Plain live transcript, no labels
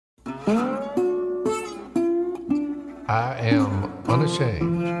I am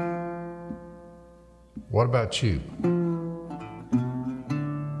unashamed. What about you?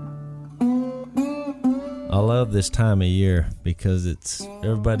 I love this time of year because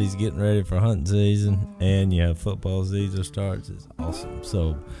everybody's getting ready for hunting season, and you have football season starts. It's awesome.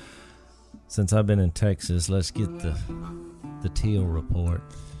 So, since I've been in Texas, let's get the teal report.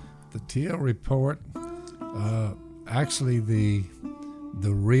 The teal report. Actually, the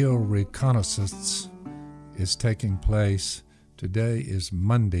real reconnaissance is taking place. Today is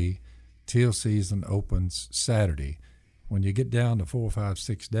Monday. Teal season opens Saturday. When you get down to 4, 5,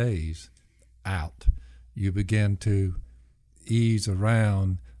 6 days out, you begin to ease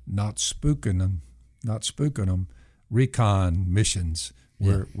around, not spooking them, recon missions.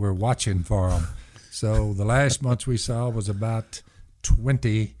 We're watching for them. So the last bunch we saw was about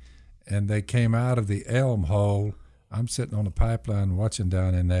 20, and they came out of the elm hole. I'm sitting on the pipeline watching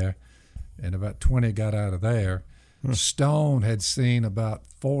down in there, and about 20 got out of there. Stone had seen about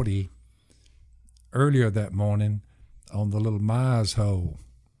 40 earlier that morning on the little Myers hole.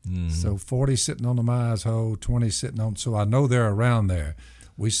 So 40 sitting on the Myers hole, 20 sitting on. So I know they're around there.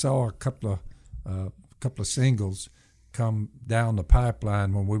 We saw a couple of singles come down the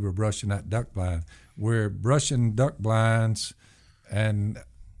pipeline when we were brushing that duck blind. We're brushing duck blinds and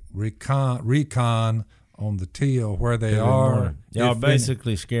recon on the teal where they are. Y'all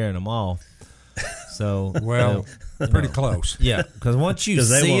basically scaring them off. So well, pretty close. Yeah, because once you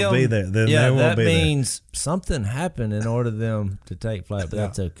see they won't them, be there. Then yeah, they won't that be means something happened in order for them to take flight. But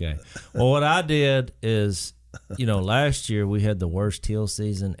that's okay. Well, what I did is, last year we had the worst teal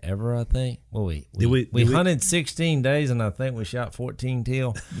season ever. I think. Well, we hunted 16 days, and I think we shot 14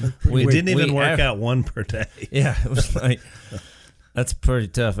 teal. We didn't even work out one per day. Yeah, it was like. That's a pretty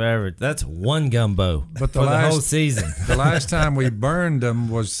tough average. That's one gumbo but the whole season. The last time we burned them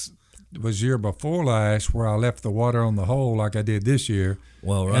was year before last, where I left the water on the hole like I did this year.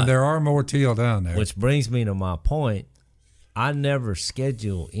 Well, right. And there are more teal down there. Which brings me to my point. I never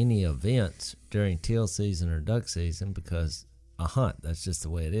schedule any events during teal season or duck season because I hunt. That's just the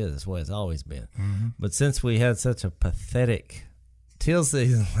way it is. That's the way it's always been. Mm-hmm. But since we had such a pathetic teal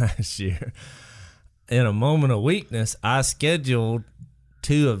season last year, in a moment of weakness, I scheduled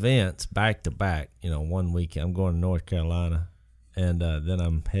 2 events back to back. 1 week I'm going to North Carolina, and then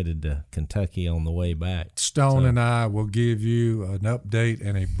I'm headed to Kentucky on the way back. Stone and I will give you an update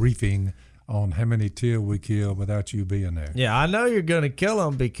and a briefing on how many teal we killed without you being there. Yeah, I know you're going to kill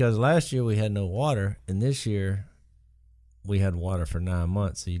them because last year we had no water, and this year we had water for 9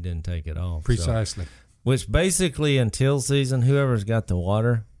 months, so you didn't take it off. Precisely. Which basically in teal season, whoever's got the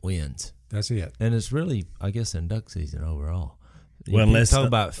water wins. That's it. And it's really, I guess, in duck season overall. Well, unless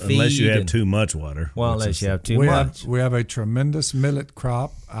you have and, too much water. Well, unless you have too much. We have a tremendous millet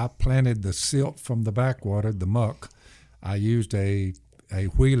crop. I planted the silt from the backwater, the muck. I used a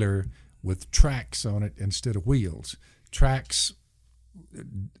wheeler with tracks on it instead of wheels. Tracks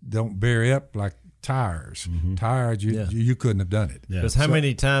don't bear up like tires. Mm-hmm. Tires, you couldn't have done it. Because how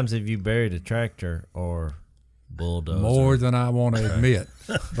many times have you buried a tractor or bulldozer? More than I want to admit.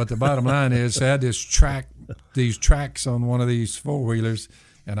 But the bottom line is I had these tracks on one of these four-wheelers,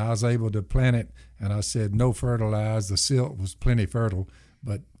 and I was able to plant it, and I said no fertilize. The silt was plenty fertile,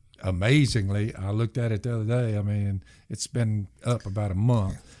 but amazingly, I looked at it the other day. I mean, it's been up about a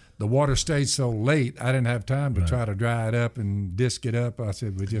month. The water stayed so late, I didn't have time to try to dry it up and disc it up. I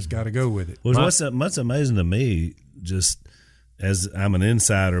said, we just got to go with it. Well, what's amazing to me, just as I'm an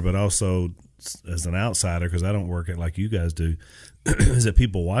insider, but also as an outsider, because I don't work it like you guys do, is that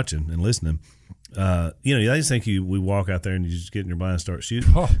people watching and listening. They just think we walk out there and you just get in your blind and start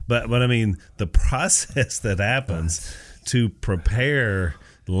shooting. Oh. But I mean, the process that happens to prepare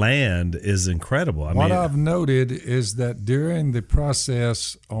land is incredible. What I've noted is that during the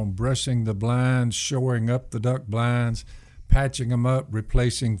process on brushing the blinds, shoring up the duck blinds, patching them up,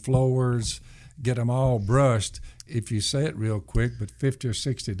 replacing floors, get them all brushed, if you say it real quick, but 50 or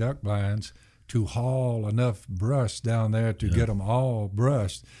 60 duck blinds to haul enough brush down there to get them all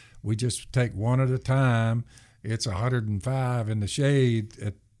brushed. We just take one at a time. It's 105 in the shade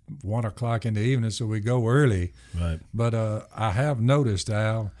at 1 o'clock in the evening, so we go early. Right. But I have noticed,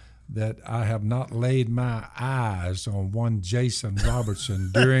 Al, that I have not laid my eyes on one Jason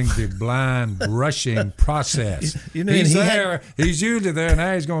Robertson during the blind brushing process. He's there. He's usually there.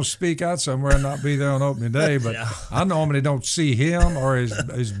 Now he's going to speak out somewhere and not be there on opening day. But I normally don't see him or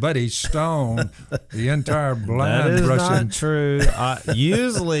his buddy Stone the entire blind brushing. That is not true.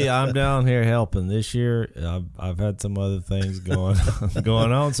 Usually I'm down here helping. This year I've had some other things going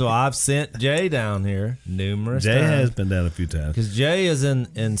on, so I've sent Jay down here numerous times. Jay has been down a few times because Jay is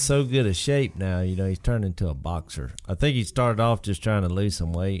in so so good a shape now. He's turned into a boxer. I think he started off just trying to lose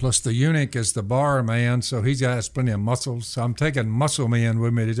some weight. Plus, the eunuch is the bar man, so he's got plenty of muscles. So I'm taking muscle men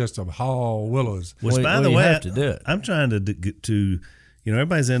with me to just to haul willows. Which, by Well, the you way, have to do it. I'm trying to get to,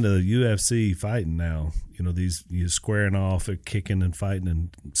 everybody's into UFC fighting now. These squaring off and kicking and fighting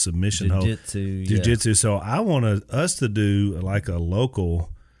and submission jiu-jitsu. So I want us to do like a local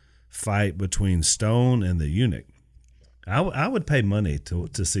fight between Stone and the eunuch. I would pay money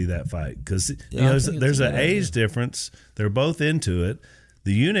to see that fight because there's an age difference. They're both into it.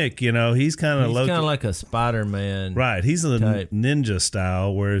 The eunuch, he's kind of like a Spider-Man, right? He's a type. ninja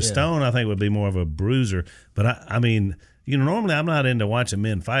style, whereas Stone I think would be more of a bruiser. But I mean, normally I'm not into watching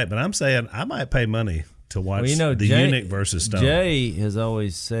men fight, but I'm saying I might pay money to watch the eunuch versus Stone. Jay has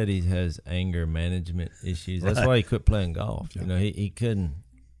always said he has anger management issues. That's why he quit playing golf. Yeah. He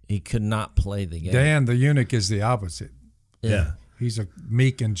could not play the game. Dan, the eunuch, is the opposite. Yeah. He's a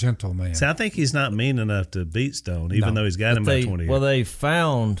meek and gentle man. See, I think he's not mean enough to beat Stone, even though he's got him by 20 years. Well, they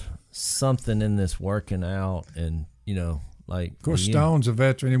found something in this working out, and like of course, Stone's a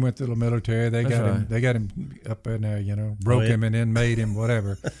veteran. He went to the military. They got him up in there. Broke him and then made him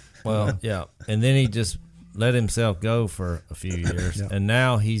whatever. Well, yeah, and then he just let himself go for a few years, and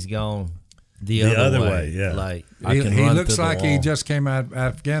now he's gone the other way. Yeah, like he looks like he just came out of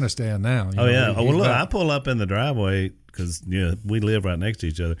Afghanistan now. Look, I pull up in the driveway because we live right next to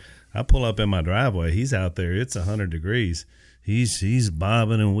each other. I pull up in my driveway. He's out there. It's 100 degrees. He's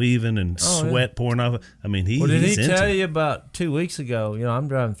bobbing and weaving and sweat pouring off. I mean, did he tell you about 2 weeks ago? I'm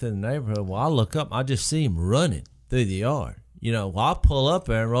driving through the neighborhood. Well, I look up, I just see him running through the yard. I pull up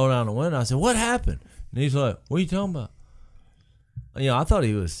there and roll down the window. I said, "What happened?" And he's like, "What are you talking about?" I thought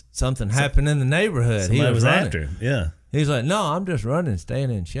he was something happened in the neighborhood. He was running. after him. Yeah. He's like, "No, I'm just running,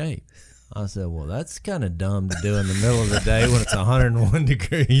 staying in shape." I said, "Well, that's kind of dumb to do in the middle of the day when it's 101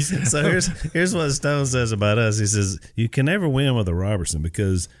 degrees." So here's what Stone says about us. He says, "You can never win with a Robertson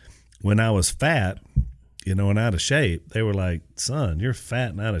because when I was fat, and out of shape, they were like, 'Son, you're fat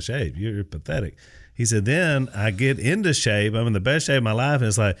and out of shape. You're pathetic.'" He said, "Then I get into shape. I'm in the best shape of my life. And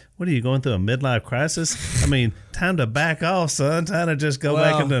it's like, what are you going through, a midlife crisis? I mean, time to back off, son. Time to just go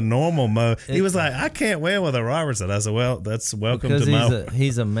back into normal mode." He was like, "I can't win with a Robertson." I said, "Well, that's welcome because to my."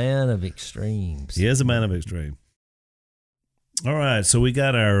 He's a man of extremes. He is a man of extreme. All right, so we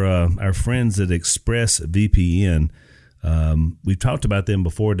got our friends at ExpressVPN. We've talked about them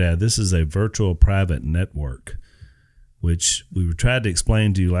before, Dad. This is a virtual private network, which we tried to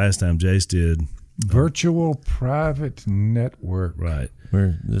explain to you last time. Jace did. Virtual private network. Right.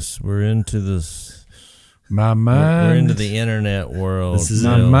 We're into this. My mind. We're into the internet world.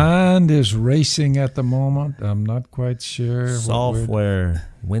 My mind is racing at the moment. I'm not quite sure. Software,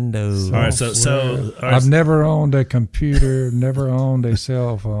 Windows. All right. So I've never owned a computer, never owned a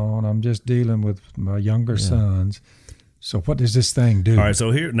cell phone. I'm just dealing with my younger sons. So what does this thing do? All right. So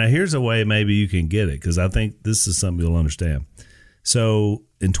here's a way maybe you can get it, because I think this is something you'll understand. So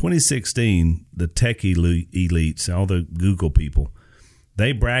in 2016, the tech elites, all the Google people,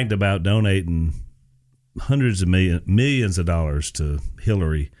 they bragged about donating hundreds of millions of dollars to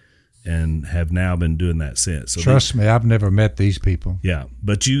Hillary, and have now been doing that since. So Trust me, I've never met these people. Yeah,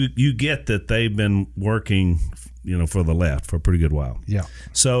 but you get that they've been working, for the left for a pretty good while. Yeah.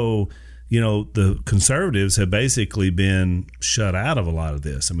 So, the conservatives have basically been shut out of a lot of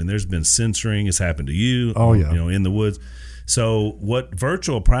this. I mean, there's been censoring. It's happened to you. Oh, yeah. In the woods. So what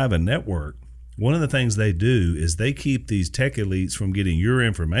virtual private network, one of the things they do is they keep these tech elites from getting your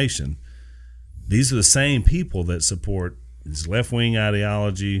information. These are the same people that support this left-wing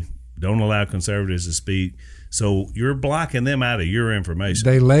ideology, don't allow conservatives to speak. So you're blocking them out of your information.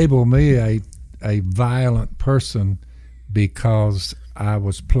 They label me a violent person because I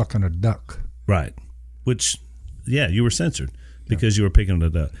was plucking a duck. Right. Which, you were censored because you were picking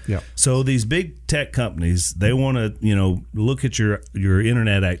it up. Yeah. So these big tech companies, they want to, look at your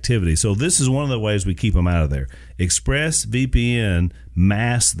internet activity. So this is one of the ways we keep them out of there. ExpressVPN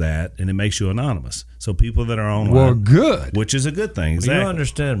masks that, and it makes you anonymous. So people that are online, well, good, which is a good thing. Exactly. You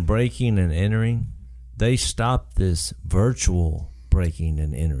understand breaking and entering? They stopped this virtual breaking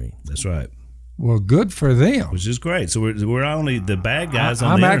and entering. That's right. Well, good for them. Which is great. So we're only the bad guys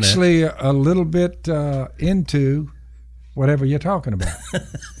on the internet. I'm actually a little bit into whatever you're talking about.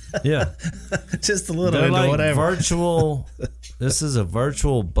 Yeah. Just a little They're into like whatever. Virtual. This is a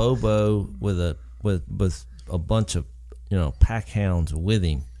virtual Bobo with a bunch of pack hounds with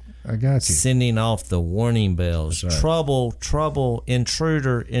him. I got you. Sending off the warning bells. Right. Trouble,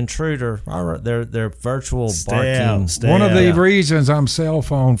 intruder. All right, they're virtual Stay barking. out. One of the reasons I'm cell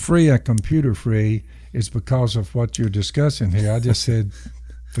phone free and computer free is because of what you're discussing here. I just said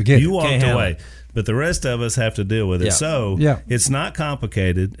Forget You it. walked Can't handle away. it. But the rest of us have to deal with it. Yeah. So Yeah. it's not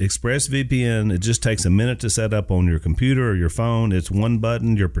complicated. ExpressVPN, it just takes a minute to set up on your computer or your phone. It's one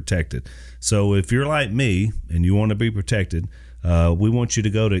button, you're protected. So if you're like me and you want to be protected, we want you to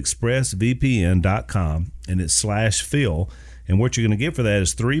go to expressvpn.com and it's /Phil. And what you're going to get for that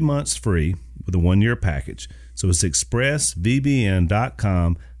is 3 months free with a 1-year package. So it's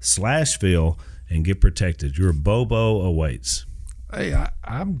expressvpn.com /Phil and get protected. Your Bobo awaits. Hey,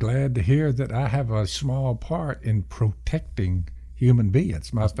 I'm glad to hear that I have a small part in protecting human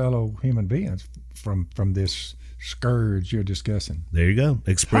beings, my fellow human beings, from this scourge you're discussing. There you go.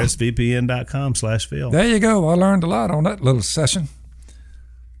 expressvpn.com /Phil. There you go. I learned a lot on that little session.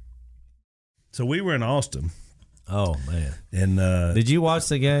 So we were in Austin, Oh man! and Did you watch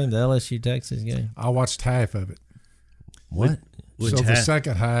the game, the LSU Texas game? I watched half of it. What? which So the half-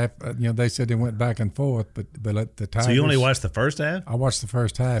 second half, they said they went back and forth, but at the Tigers. so you only watched the first half? I watched the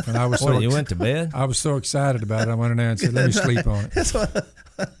first half, and I was What? You went to bed? I was so excited about it. I went in there and said, "Let me sleep on it." That's what.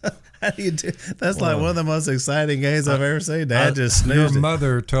 How do you do? That's like one of the most exciting games I've ever seen. Dad just Your snoozed it.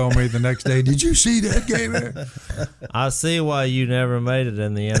 mother told me the next day, "Did you see that game?" I see why you never made it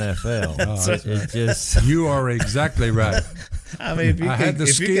in the NFL. It just You are exactly right. I mean, if you I can, had the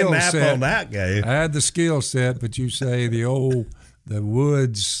if you can skill nap set. on that game, I had the skill set, but you say the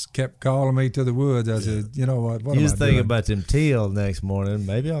woods kept calling me to the woods. I said, you know what? What you am was I thinking doing? about them teal next morning.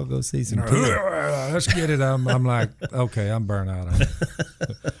 Maybe I'll go see some teal. Let's get it. I'm like, okay, I'm burnt out on it.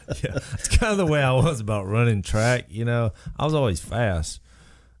 Yeah, it's kind of the way I was about running track. I was always fast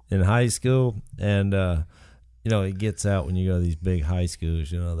in high school, and it gets out when you go to these big high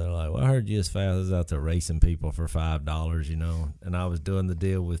schools. They're like, "Well, I heard you as fast as out there racing people for $5." And I was doing the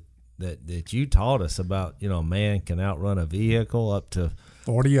deal with that you taught us about. A man can outrun a vehicle up to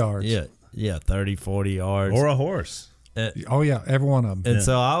 40 yards. 30, 40 yards. or a horse. Oh, yeah, every one of them. And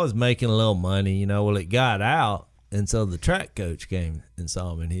so I was making a little money, well, it got out. And so the track coach came and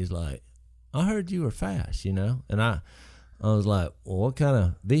saw me, and he's like, I heard you were fast, And I was like, well, what kind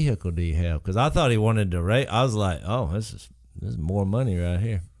of vehicle do you have? Because I thought he wanted to race. I was like, oh, this is more money right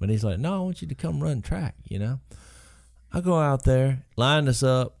here. But he's like, no, I want you to come run track, I go out there, lined us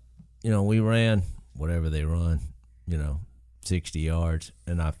up. We ran whatever they run, 60 yards,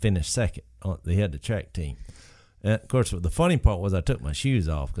 and I finished second. They had the track team. And of course, the funny part was I took my shoes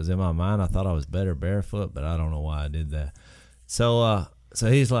off because in my mind I thought I was better barefoot, but I don't know why I did that. So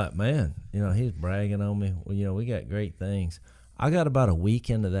he's like, man, he's bragging on me. Well, we got great things. I got about a week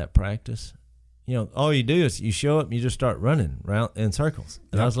into that practice. All you do is you show up and you just start running around in circles.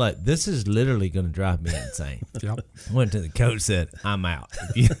 And I was like, this is literally going to drive me insane. Yep. Went to the coach, said, I'm out.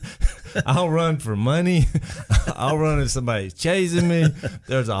 I'll run for money. I'll run if somebody's chasing me.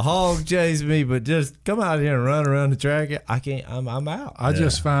 There's a hog chasing me, but just come out here and run around the track. I can't. I'm out. I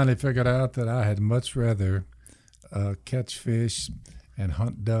just finally figured out that I had much rather catch fish and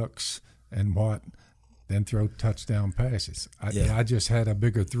hunt ducks and than throw touchdown passes. I just had a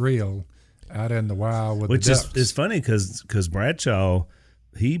bigger thrill out in the wild with Which the ducks. is funny because Bradshaw,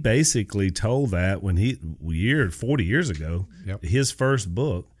 he basically told that when 40 years ago, Yep. his first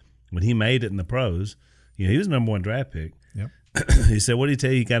book, when he made it in the pros, he was the number one draft pick. Yep. He said, what did he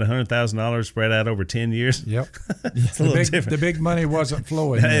tell you? You got $100,000 spread out over 10 years? Yep. It's a little different. The big money wasn't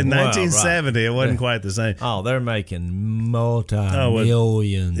flowing. In then. 1970, it wasn't quite the same. Oh, they're making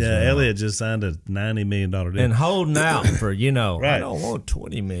multi-millions. Yeah, Elliott just signed a $90 million deal. And holding out for, I Right. don't want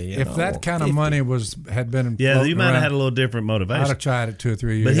 $20 million. If that kind of money had been Yeah, you might around, have had a little different I'd motivation. have tried it 2 or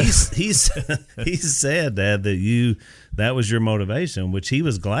 3 But years. he said, Dad, that that was your motivation, which he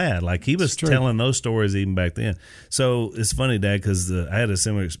was glad. Like he was true. telling those stories even back then. So it's funny, Dad, because I had a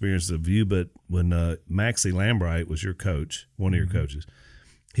similar experience of you. But when Maxie Lambright was your coach, one of your coaches,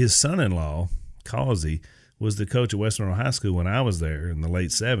 his son-in-law Causey was the coach at Western High School when I was there in the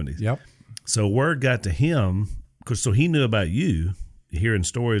late 70s. Yep. So word got to him, so he knew about you, hearing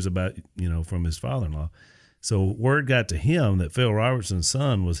stories about from his father-in-law. So word got to him that Phil Robertson's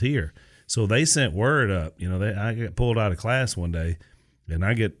son was here. So they sent word up. I got pulled out of class one day, and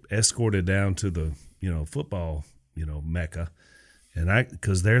I get escorted down to the football mecca, and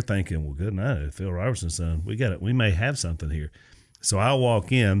because they're thinking, well, good night, Phil Robertson's son. We may have something here. So I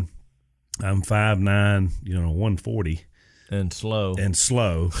walk in. I'm 5'9", 140, and slow.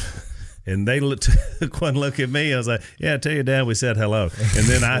 And they took one look at me. I was like, yeah, tell your dad we said hello. And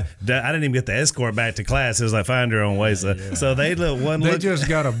then I didn't even get the escort back to class. It was like, find your own way. So they They just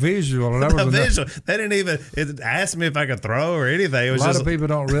got a visual. And that was a enough. visual. They didn't even ask me if I could throw or anything. It was A lot just of people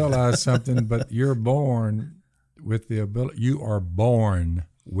don't realize something, but you're born with the ability. You are born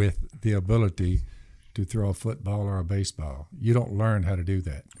with the ability to throw a football or a baseball. You don't learn how to do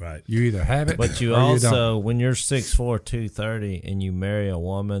that. Right. You either have it, But you or also, you don't. when you're 6'4", 230, and you marry a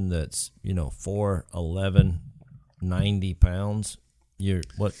woman that's 4'11", 90 pounds,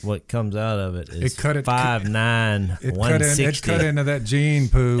 what comes out of it is 5'9", It 160, cut into that gene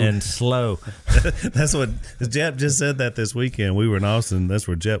pool. and slow. That's what Jep just said that this weekend. We were in Austin. That's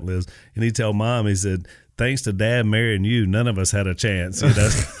where Jep lives. And he told Mom, he said, thanks to Dad marrying you, none of us had a chance. He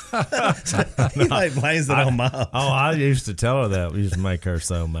like blames it on Mom. Oh, I used to tell her that. We used to make her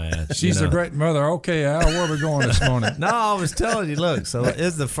so mad. She's a great mother. Okay, Al, where are we going this morning? No, I was telling you, look, so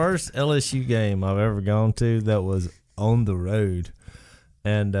it's the first LSU game I've ever gone to that was on the road.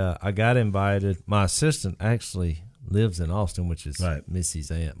 And I got invited. My assistant actually lives in Austin, which is right.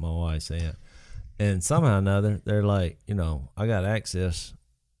 Missy's aunt, my wife's aunt. And somehow or another, they're like, I got access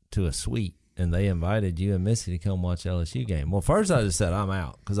to a suite, and they invited you and Missy to come watch LSU game. Well, first I just said I'm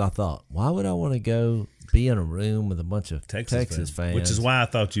out because I thought, why would I want to go be in a room with a bunch of Texas fans? Which is why I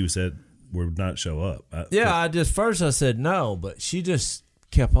thought you said would not show up. First I said no, but she just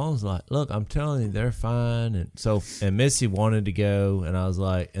kept on, was like, look, I'm telling you, they're fine. And Missy wanted to go, and I was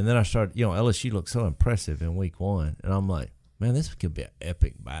like, and then I started, LSU looked so impressive in week 1, and I'm like, man, this could be an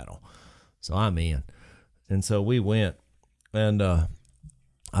epic battle. So I'm in. And so we went, and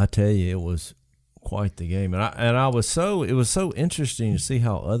I tell you, it was quite the game. And it was so interesting to see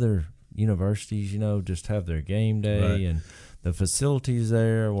how other universities, just have their game day, right. and the facilities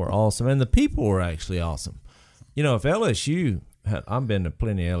there were awesome, and the people were actually awesome. If LSU, I've been to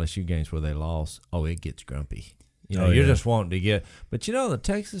plenty of LSU games where they lost. Oh, it gets grumpy. You're just wanting to get. But the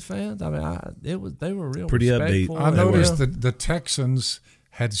Texas fans, I mean, they were real pretty respectful. upbeat. I noticed that the Texans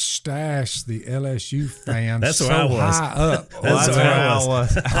had stashed the LSU fans That's so where I was. high up. That's where I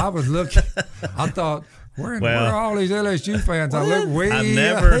was. I was looking. I thought, where are all these LSU fans? I look way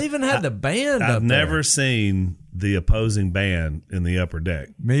They even had the band. I've up never there. seen the opposing band in the upper deck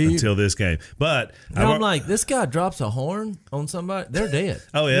until this game. But I'm like, this guy drops a horn on somebody, they're dead.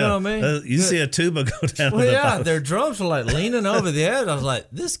 oh yeah, you know what I mean? You see a tuba go down. Well, the yeah, bottom. their drums were like leaning over the edge. I was like,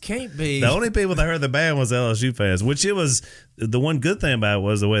 this can't be. The only people that heard the band was LSU fans, which it was. The one good thing about it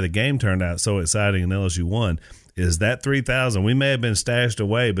was the way the game turned out so exciting and LSU won. Is that 3,000? We may have been stashed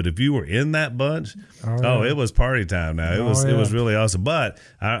away, but if you were in that bunch, it was party time. Now it was really awesome. But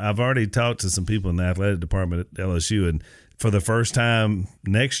I've already talked to some people in the athletic department at LSU, and for the first time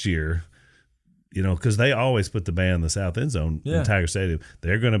next year, because they always put the band in the south end zone in Tiger Stadium.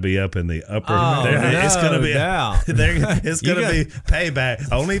 They're going to be up in the upper. It's going to be it's going to be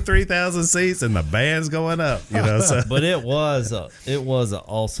payback. Only 3,000 seats, and the band's going up. So. But it was an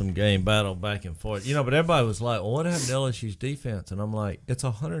awesome game, battle back and forth. But everybody was like, "Well, what happened to LSU's defense?" And I'm like, "It's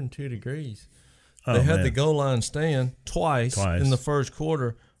 102 degrees. They had the goal line stand twice in the first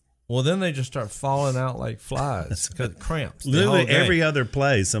quarter." Well, then they just start falling out like flies because cramps. Literally every other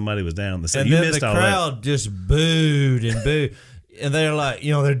play, somebody was down. And you then missed the all crowd that. just booed and booed. And they're like,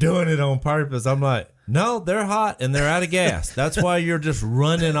 they're doing it on purpose. I'm like, no, they're hot and they're out of gas. That's why you're just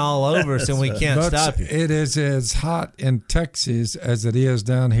running all over us and we can't stop you. It is as hot in Texas as it is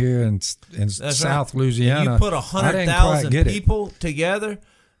down here in South Louisiana. You put I didn't quite 100,000 get it. people together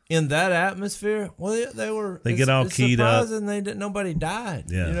in that atmosphere. Well, they get all keyed up. Nobody died.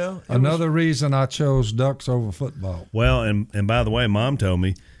 Yeah. Another reason I chose Ducks over football. Well, and by the way, Mom told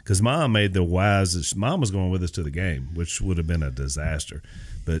me, because Mom made the wisest. Mom was going with us to the game, which would have been a disaster.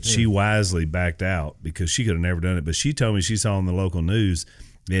 But she wisely backed out because she could have never done it. But she told me she saw on the local news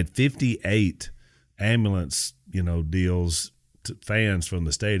they had 58 ambulance, deals to fans from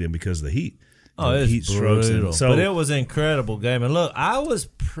the stadium because of the heat. Oh, it's heat strokes. but it was an incredible game. And look, I was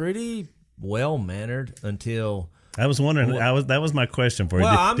pretty well mannered until. I was wondering. That was my question for you.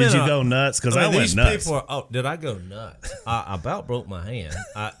 Well, Did you go nuts? Because I went nuts. Did I go nuts? I about broke my hand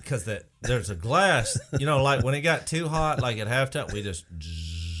because there's a glass. Like when it got too hot, like at halftime, we just.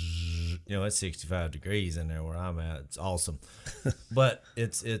 It's 65 degrees in there where I'm at. It's awesome, but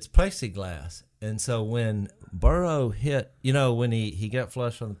it's plexiglass. And so when Burrow hit, when he got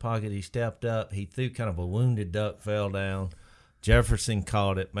flushed from the pocket, he stepped up. He threw kind of a wounded duck, fell down. Jefferson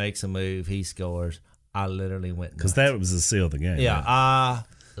caught it, makes a move, he scores. I literally went nuts. Because that was the seal of the game. Yeah, right? I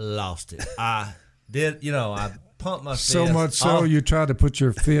lost it. I did, I pumped my fist. So much so you tried to put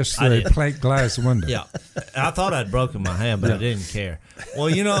your fist through a plate glass window. Yeah. I thought I'd broken my hand, but I didn't care. Well,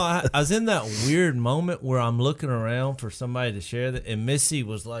 I was in that weird moment where I'm looking around for somebody to share that, and Missy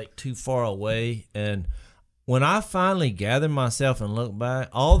was like too far away. And when I finally gathered myself and looked back,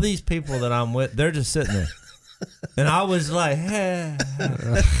 all these people that I'm with, they're just sitting there. And I was like, hey.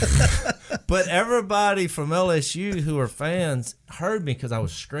 But everybody from LSU who are fans heard me because I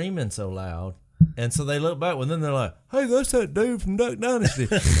was screaming so loud. And so they look back, and then they're like, hey, that's that dude from Duck Dynasty.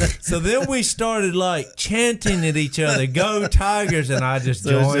 So then we started like chanting at each other, go Tigers, and I just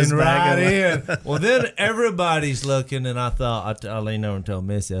joined right in. Well, then everybody's looking, and I thought, I leaned over and told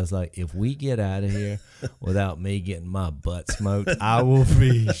Missy, I was like, if we get out of here without me getting my butt smoked, I will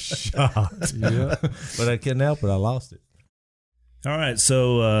be shocked. Yeah. But I couldn't help it. I lost it. All right,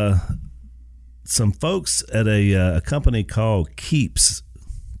 so some folks at a company called Keeps.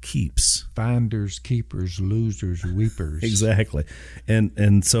 Finders, keepers, losers, weepers. Exactly.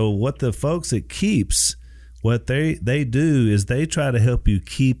 And so what the folks at Keeps, what they do is they try to help you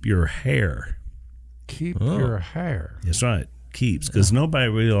keep your hair. Keep your hair. That's right. Keeps, because nobody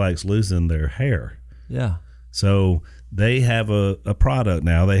really likes losing their hair. Yeah. So they have a product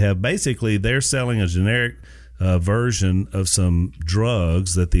now. They have basically, they're selling a generic version of some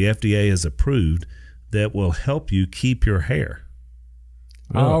drugs that the FDA has approved that will help you keep your hair.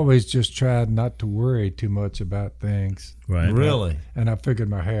 I always just tried not to worry too much about things. Right. Really? And I figured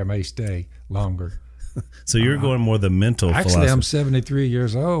my hair may stay longer. So you're going more the mental Actually, philosophy. I'm 73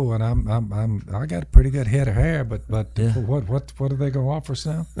 years old, and I got a pretty good head of hair. But Yeah. what are they going to offer,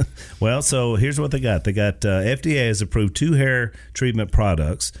 Sam? Well, so here's what they got. They got FDA has approved 2 hair treatment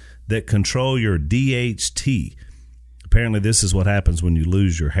products that control your DHT. Apparently, this is what happens when you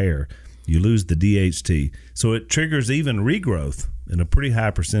lose your hair. You lose the DHT. So it triggers even regrowth in a pretty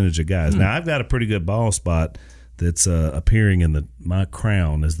high percentage of guys. Now, I've got a pretty good bald spot that's appearing in my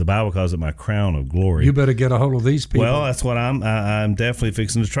crown, as the Bible calls it, my crown of glory. You better get a hold of these people. Well, that's what I'm definitely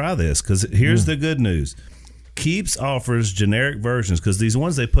fixing to try this, because here's the good news. Keeps offers generic versions, because these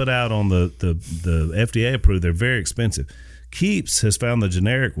ones they put out on the FDA approved, they're very expensive. Keeps has found the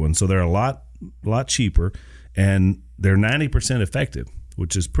generic one, so they're a lot cheaper, and they're 90% effective,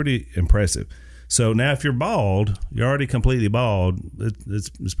 which is pretty impressive. So now, if you're bald, you're already completely bald.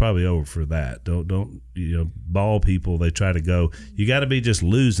 It's probably over for that. Don't bald people, they try to go. You got to be just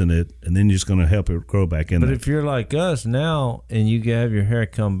losing it, and then you're just going to help it grow back in. But there. if you're like us now and you have your hair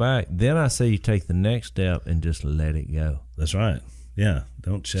come back, then I say you take the next step and just let it go. That's right. Yeah,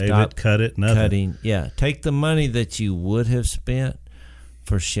 don't shave Stop it, cut it, nothing. Cutting. Yeah, take the money that you would have spent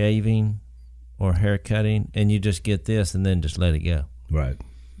for shaving or hair cutting, and you just get this, and then just let it go. Right.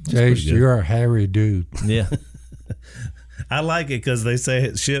 Jace, you're a hairy dude. Yeah. I like it because they say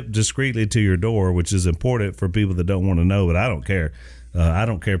it's shipped discreetly to your door, which is important for people that don't want to know, but I don't care. I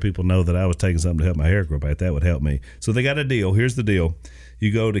don't care if people know that I was taking something to help my hair grow back. That would help me. So they got a deal. Here's the deal.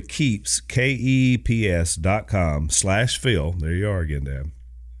 You go to Keeps, KEPS.com/Phil. There you are again, Dad.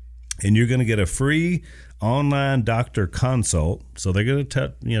 And you're going to get a free online doctor consult. So they're going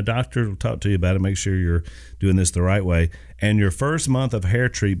to doctor will talk to you about it, make sure you're doing this the right way. And your first month of hair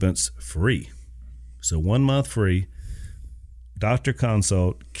treatments free. So 1 month free. Doctor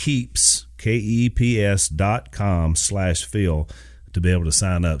consult, Keeps, KEPS.com/Phil to be able to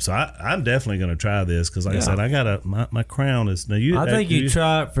sign up. So I'm definitely going to try this because, like I said, I got my crown is now. I think you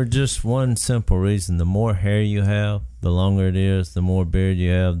try it for just one simple reason: the more hair you have, the longer it is, the more beard you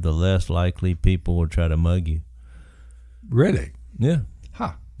have, the less likely people will try to mug you. Really? Yeah.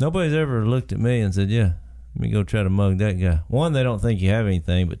 Huh. Nobody's ever looked at me and said, "Yeah, let me go try to mug that guy." One, they don't think you have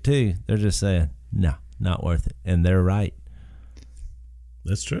anything, but two, they're just saying, "No, not worth it," and they're right.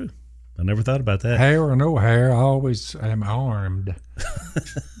 That's true. I never thought about that. Hair or no hair, I always am armed.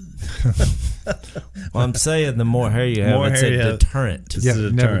 Well, I'm saying the more hair you have, More it's hair a you have. deterrent. It's Yeah, a never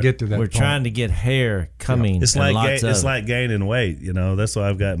deterrent. get to that We're point. trying to get hair coming. It's and like lots of it's it. like gaining weight. That's why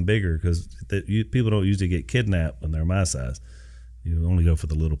I've gotten bigger because people don't usually get kidnapped when they're my size. You only go for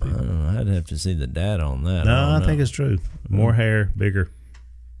the little I people. don't know. I'd have to see the data on that. No, don't I know. think it's true. More hair, bigger.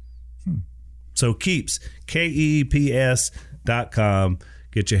 So Keeps, KEPS.com.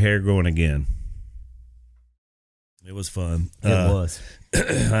 Get your hair growing again. It was fun. It was.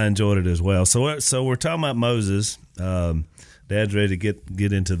 I enjoyed it as well. So we're talking about Moses. Dad's ready to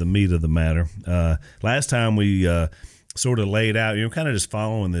get into the meat of the matter. Last time we sort of laid out, kind of just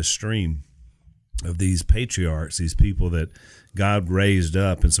following this stream of these patriarchs, these people that God raised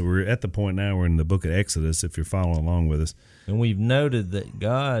up. And so we're at the point now we're in the book of Exodus, if you're following along with us. And we've noted that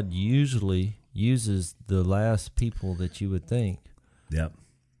God usually uses the last people that you would think, Yep.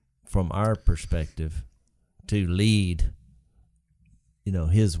 from our perspective, to lead,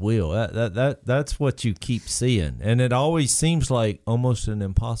 His will. That's what you keep seeing, and it always seems like almost an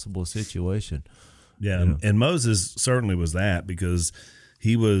impossible situation. Yeah, and Moses certainly was that because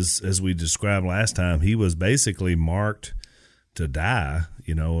he was, as we described last time, he was basically marked to die,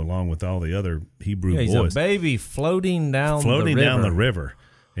 along with all the other Hebrew He's boys. a baby floating down the river. river.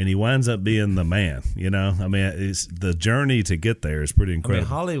 and he winds up being the man. I mean, it's the journey to get there is pretty incredible.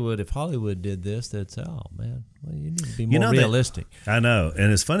 If Hollywood did this, they'd say, "Oh man, well, you need to be more realistic." I know,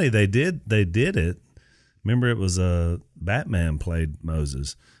 and it's funny they did it. Remember, it was Batman played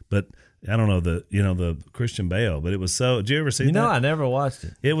Moses, but I don't know the Christian Bale, but it was so. Did you ever see that? I never watched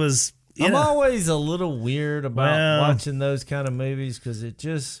it. It was. I'm always a little weird about watching those kind of movies because it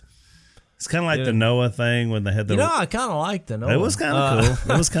just. It's kind of like the Noah thing when they had the. I kind of like the Noah. It was kind of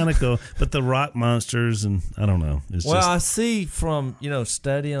cool. It was kind of cool, but the rock monsters and I don't know. I see from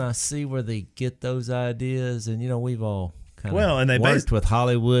studying, I see where they get those ideas, and we've all kind of worked with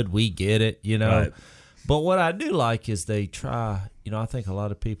Hollywood. We get it, Right. But what I do like is they try. I think a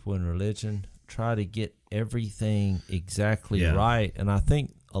lot of people in religion try to get everything exactly right, and I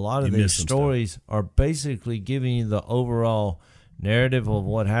think a lot of these stories are basically giving you the overall narrative of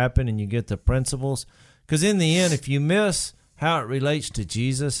what happened, and you get the principles. Because in the end, if you miss how it relates to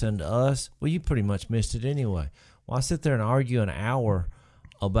Jesus and to us, well, you pretty much missed it anyway. Well, I sit there and argue an hour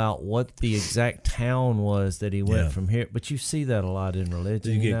about what the exact town was that he went from here, but you see that a lot in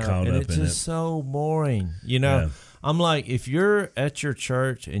religion. You get caught up in it. It's just so boring. I'm like, if you're at your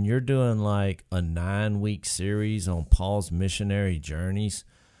church and you're doing like a 9-week series on Paul's missionary journeys,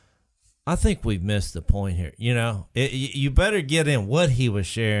 I think we've missed the point here. You better get in what he was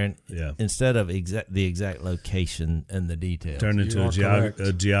sharing instead of the exact location and the details. Turn into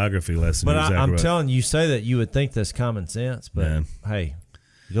a geography lesson. But I'm telling you, say that you would think that's common sense, but hey,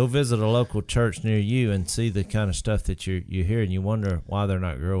 go visit a local church near you and see the kind of stuff that you hear, and you wonder why they're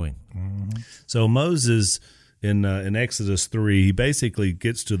not growing. Mm-hmm. So Moses in Exodus 3, he basically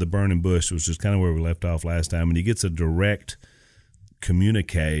gets to the burning bush, which is kind of where we left off last time, and he gets a direct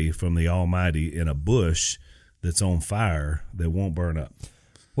communique from the Almighty in a bush that's on fire that won't burn up.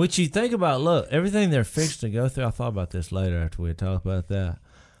 Which you think about, look, everything they're fixed to go through, I thought about this later after we talked about that.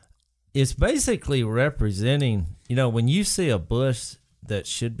 It's basically representing, when you see a bush that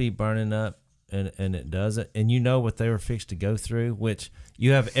should be burning up and it doesn't, and you know what they were fixed to go through, which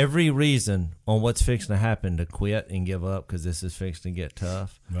you have every reason on what's fixing to happen to quit and give up because this is fixed to get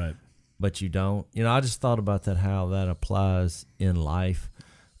tough. Right. But you don't. I just thought about that, how that applies in life,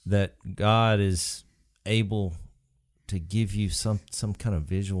 that God is able to give you some kind of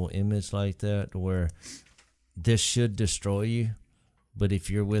visual image like that to where this should destroy you, but if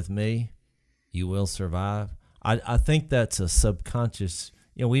you're with me, you will survive. I think that's a subconscious,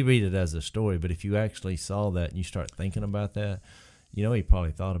 we read it as a story, but if you actually saw that and you start thinking about that, he probably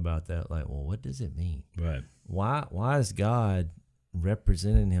thought about that like, well, what does it mean? Right. Why is God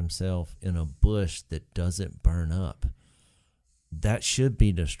representing himself in a bush that doesn't burn up? That should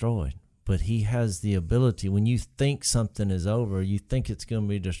be destroyed, but he has the ability. When you think something is over, you think it's going to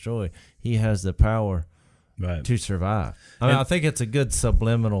be destroyed, he has the power to survive. I think it's a good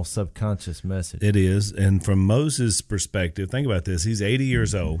subliminal subconscious message. It is. And from Moses' perspective, think about this. He's 80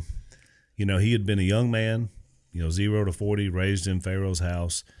 years old. He had been a young man, 0 to 40, raised in Pharaoh's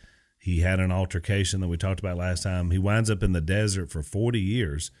house. He had an altercation that we talked about last time. He winds up in the desert for 40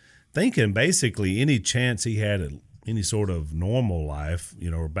 years, thinking basically any chance he had at any sort of normal life,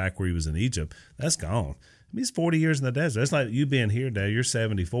 or back where he was in Egypt, that's gone. He's 40 years in the desert. It's like you being here today. You're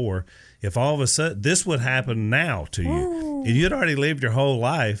 74. If all of a sudden this would happen now to you, and you'd already lived your whole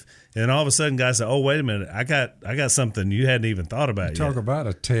life, and all of a sudden guys say, "Oh, wait a minute, I got something you hadn't even thought about yet." Talk about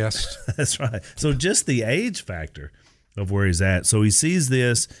a test. That's right. So just the age factor of where he's at. So he sees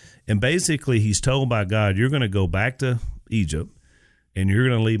this, and basically he's told by God, "You're going to go back to Egypt, and you're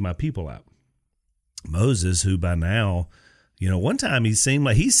going to lead my people out." Moses, who by now, one time he seemed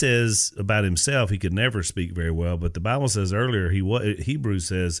like, he says about himself he could never speak very well, but the Bible says earlier, Hebrews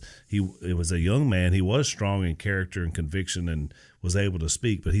says it was a young man. He was strong in character and conviction and was able to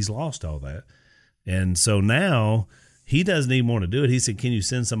speak, but he's lost all that. And so now he doesn't even want to do it. He said, "Can you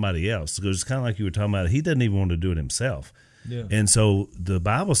send somebody else?" Because it's kind of like you were talking about, he doesn't even want to do it himself. Yeah. And so the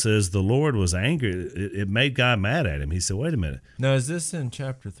Bible says the Lord was angry. It made God mad at him. He said, "Wait a minute." Now, is this in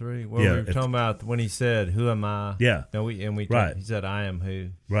chapter 3 where we were talking about when he said, "Who am I?" Yeah. No, he said, "I am who."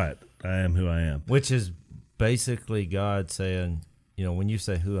 Right. I am who I am. Which is basically God saying, when you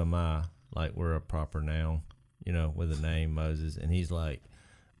say, "Who am I?" like we're a proper noun, with a name, Moses, and he's like,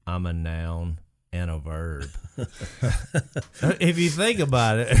 "I'm a noun and a verb." If you think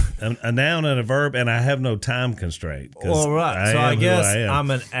about it, a noun and a verb, and I have no time constraint. Well, right. So I guess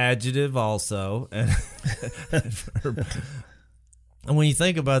I'm an adjective also. And when you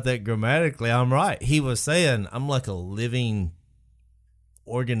think about that grammatically, I'm right. He was saying I'm like a living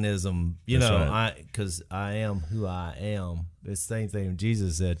organism, because I am who I am. It's the same thing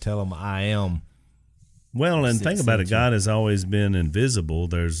Jesus said, "Tell them I am Well, and Sixth think about it. century. God has always been invisible.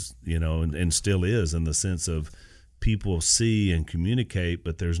 There's, and still is, in the sense of people see and communicate,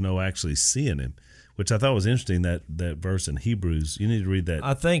 but there's no actually seeing him, which I thought was interesting, that verse in Hebrews. You need to read that.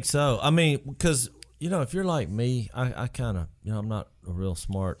 I think so. I mean, because, if you're like me, I kind of, I'm not a real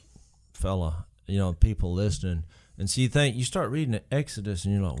smart fella, people listening. And so you start reading Exodus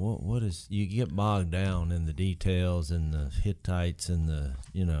and you're like, what is, you get bogged down in the details and the Hittites and the,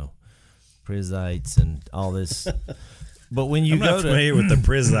 Prizzites and all this. But when you I'm not familiar with the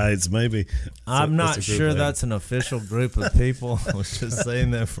Prizzites, maybe. I'm not That's a group sure name. that's an official group of people. I was just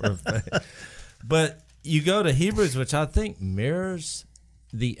saying that for a fact. But you go to Hebrews, which I think mirrors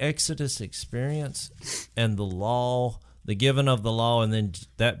the Exodus experience and the law, the giving of the law, and then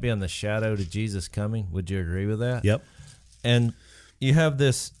that being the shadow to Jesus coming. Would you agree with that? Yep. And you have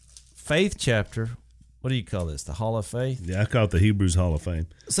this faith chapter. What do you call this? The Hall of Faith? Yeah, I call it the Hebrews Hall of Fame.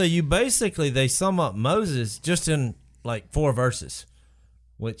 So they sum up Moses just in like 4 verses,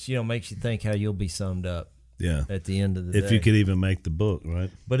 which, makes you think how you'll be summed up Yeah. at the end of the day. If you could even make the book, right?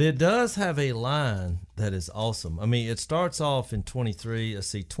 But it does have a line that is awesome. I mean, it starts off in 23. Let's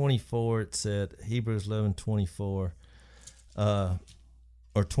see, 24, it said, Hebrews 11:24.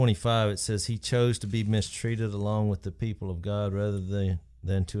 Or 25, it says, he chose to be mistreated along with the people of God rather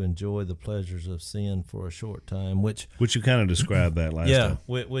than to enjoy the pleasures of sin for a short time, which you kind of described that last time.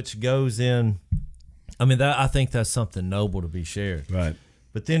 which goes in. I mean, I think that's something noble to be shared. Right.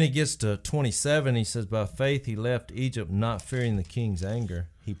 But then he gets to 27. He says, by faith he left Egypt, not fearing the king's anger.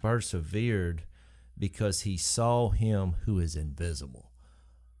 He persevered because he saw him who is invisible.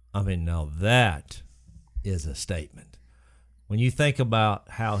 I mean, now that is a statement. When you think about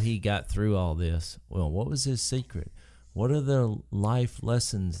how he got through all this, well, what was his secret? What are the life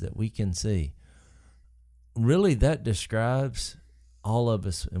lessons that we can see? Really, that describes all of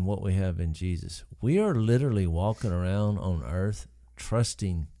us and what we have in Jesus. We are literally walking around on earth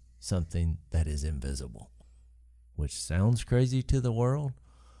trusting something that is invisible, which sounds crazy to the world,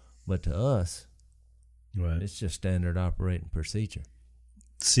 but to us, Right. it's just standard operating procedure.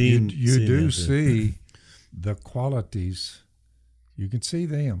 You do see the qualities. You can see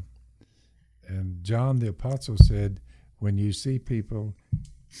them. And John the Apostle said, when you see people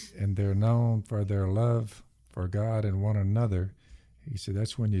and they're known for their love for God and one another, he said,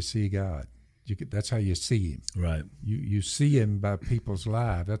 that's when you see God. That's how you see him. Right. You see him by people's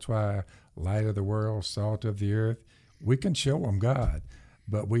lives. That's why light of the world, salt of the earth, we can show them God,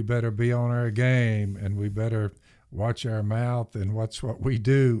 but we better be on our game and we better watch our mouth and watch what we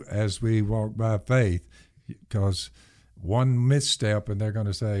do as we walk by faith, because one misstep and they're going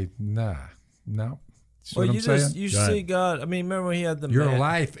to say, no. See what I'm saying? You see God. I mean, remember he had the Your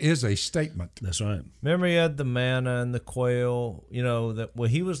life is a statement. That's right. Remember he had the manna and the quail,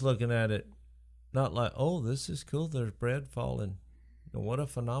 he was looking at it not like, oh, this is cool, there's bread falling. What a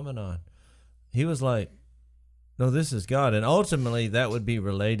phenomenon. He was like, no, this is God. And ultimately that would be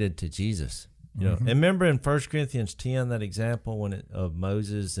related to Jesus. And remember in 1 Corinthians 10, that example of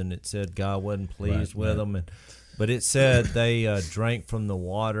Moses, and it said God wasn't pleased with them, but it said they drank from the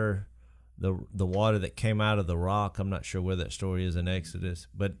water, the water that came out of the rock. I'm not sure where that story is in Exodus,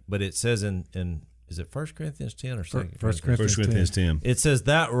 but it says in is it 1 Corinthians 10 or 2 1 Corinthians 10. It says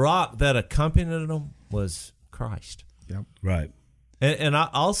that rock that accompanied them was Christ. Yep. Right. And I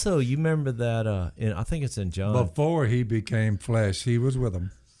also, you remember that, I think it's in John. Before he became flesh, he was with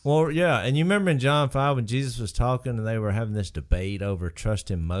them. Well, yeah, and you remember in John 5 when Jesus was talking and they were having this debate over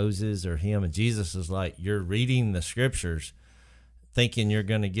trusting Moses or him, and Jesus was like, you're reading the scriptures thinking you're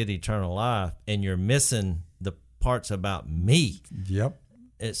going to get eternal life, and you're missing the parts about me. Yep.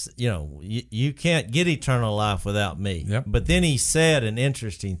 It's, you can't get eternal life without me. Yep. But then he said an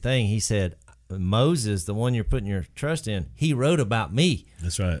interesting thing. He said, Moses, the one you're putting your trust in, he wrote about me.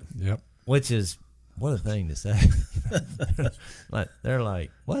 That's right. Yep. Which is, what a thing to say. They're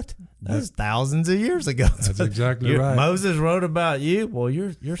like, what? That was thousands of years ago. That's exactly right. Moses wrote about you? Well,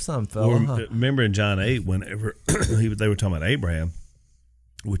 you're some fellow. Well, Huh? remember in John 8, whenever they were talking about Abraham,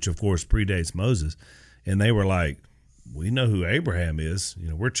 which of course predates Moses, and they were like, we know who Abraham is.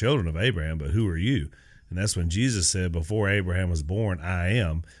 We're children of Abraham, but who are you? And that's when Jesus said, before Abraham was born, I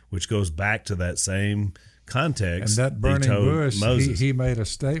am, which goes back to that same context. And that burning bush, Moses. he made a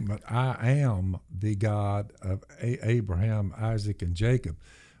statement, I am the God of Abraham, Isaac, and Jacob.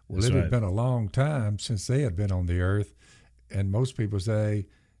 Well, That's it had right. been a long time since they had been on the earth, and most people say,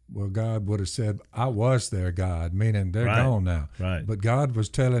 well, God would have said, I was their God, meaning they're Right. gone now. Right. But God was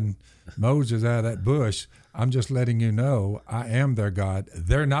telling Moses out of that bush, I'm just letting you know I am their God.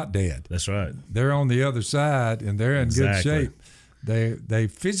 They're not dead. That's right. They're on the other side, and they're in Exactly. good shape. They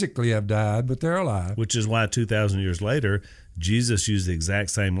physically have died, but they're alive. Which is why 2,000 years later, Jesus used the exact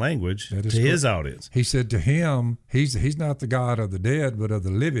same language to his audience. He said to him, he's not the God of the dead, but of the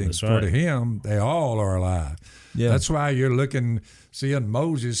living. That's For right. to him, they all are alive. Yeah. That's why you're seeing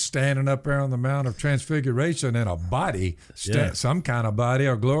Moses standing up there on the Mount of Transfiguration in a body, Yeah. some kind of body,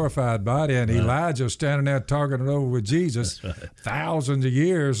 a glorified body, and Elijah standing there talking it over with Jesus thousands of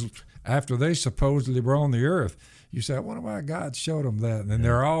years after they supposedly were on the earth. You say, I wonder why God showed them that. And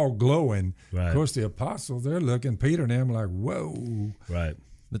they're all glowing. Right. Of course, the apostles, they're looking, Peter and them, like, whoa. Right.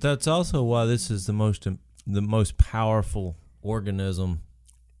 But that's also why this is the most powerful organism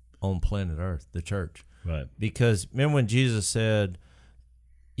on planet Earth, the church. Right. Because remember when Jesus said,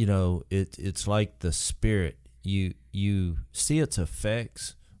 it's like the spirit. You see its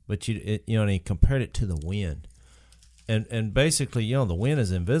effects, but and he compared it to the wind. And basically, the wind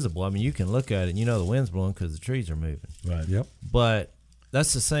is invisible. I mean, you can look at it and the wind's blowing because the trees are moving. Right. Yep. But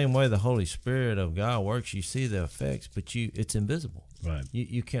that's the same way the Holy Spirit of God works. You see the effects, but it's invisible. Right.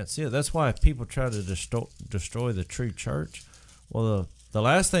 You can't see it. That's why if people try to destroy the true church, well, the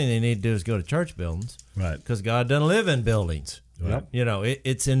last thing they need to do is go to church buildings. Right. Because God doesn't live in buildings. Right.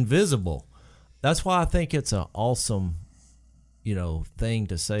 It's invisible. That's why I think it's an awesome, thing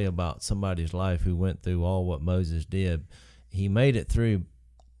to say about somebody's life who went through all what Moses did. He made it through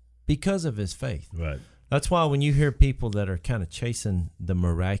because of his faith. Right. That's why when you hear people that are kind of chasing the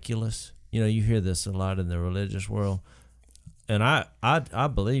miraculous, you hear this a lot in the religious world. And I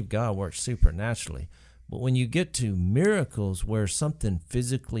believe God works supernaturally. But when you get to miracles where something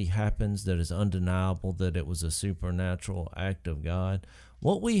physically happens that is undeniable, that it was a supernatural act of God,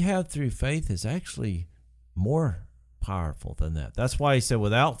 what we have through faith is actually more powerful than that. That's why he said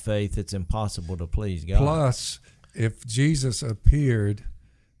without faith, it's impossible to please God. Plus, if Jesus appeared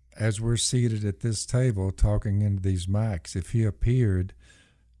as we're seated at this table talking into these mics, if he appeared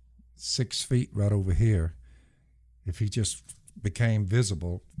 6 feet right over here, if he just became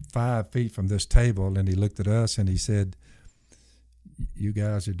visible 5 feet from this table and he looked at us and he said, you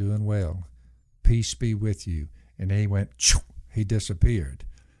guys are doing well. Peace be with you. And he went, he disappeared.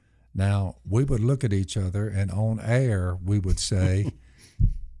 Now, we would look at each other and on air we would say,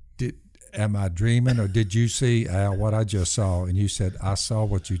 am I dreaming or did you see, Al, what I just saw? And you said, I saw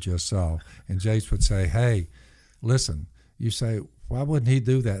what you just saw. And Jace would say, hey, listen, you say, why wouldn't he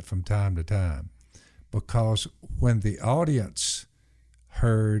do that from time to time? Because when the audience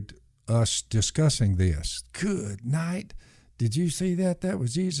heard us discussing this, good night, did you see that? That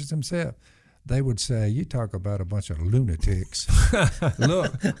was Jesus himself. They would say, you talk about a bunch of lunatics.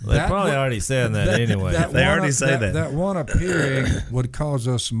 Look. They probably already said that anyway. They already say that. That one appearing would cause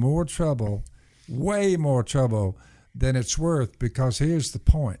us more trouble, way more trouble than it's worth, because here's the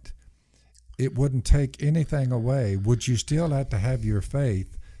point. It wouldn't take anything away. Would you still have to have your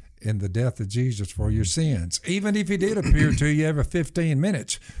faith in the death of Jesus for your sins? Even if he did appear to you every 15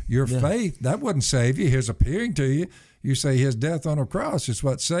 minutes, your faith, that wouldn't save you. His appearing to you, you say his death on a cross is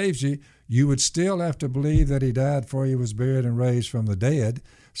what saves you. You would still have to believe that he died for you, was buried, and raised from the dead.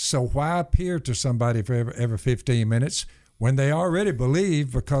 So why appear to somebody for every 15 minutes when they already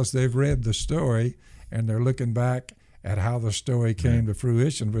believe because they've read the story and they're looking back at how the story came to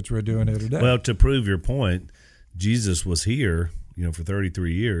fruition, which we're doing here today? Well, to prove your point, Jesus was here, for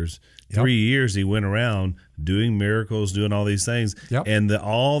 33 years. Yep. 3 years he went around doing miracles, doing all these things. Yep. And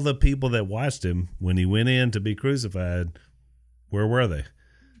all the people that watched him when he went in to be crucified, where were they?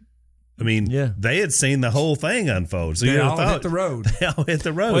 I mean, they had seen the whole thing unfold. So they you all thought, hit the road. They all hit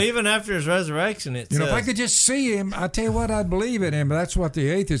the road. Well, even after his resurrection, it says, If I could just see him, I tell you what, I'd believe in him. But that's what the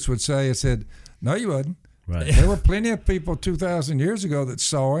atheists would say. It said, no, you wouldn't. Right. There were plenty of people 2,000 years ago that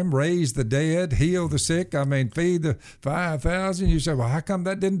saw him raise the dead, heal the sick, feed the 5,000. You say, well, how come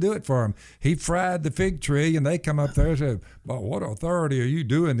that didn't do it for him? He fried the fig tree, and they come up there and say, well, what authority are you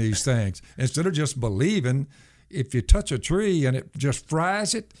doing these things? Instead of just believing, if you touch a tree and it just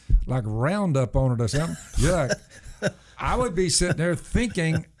fries it, like Roundup on it or something, you're like, I would be sitting there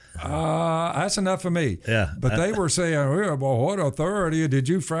thinking, that's enough for me. Yeah. But they were saying, well, what authority did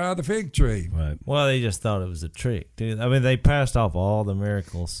you fry the fig tree? Right. well, they just thought it was a trick, dude. They passed off all the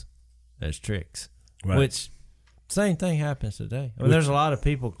miracles as tricks, Right. which same thing happens today. There's a lot of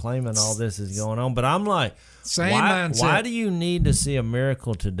people claiming all this is going on, but I'm like, Same why, mindset. why do you need to see a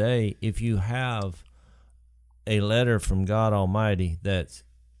miracle today if you have a letter from God Almighty that's,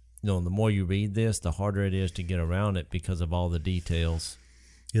 the more you read this, the harder it is to get around it because of all the details.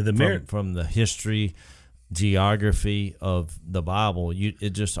 Yeah, From the history, geography of the Bible, it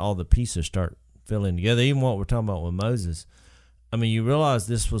just all the pieces start filling together. Even what we're talking about with Moses, you realize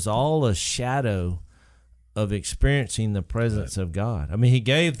this was all a shadow of experiencing the presence of God. I mean, he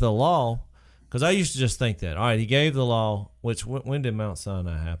gave the law, because I used to just think that. All right, he gave the law, which when did Mount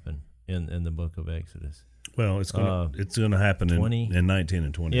Sinai happen in the book of Exodus? Well, it's gonna happen 20? in 19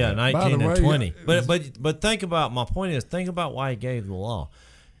 and 20. Yeah, 19 and way, 20. But think about, my point is, think about why he gave the law.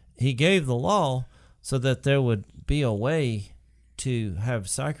 He gave the law so that there would be a way to have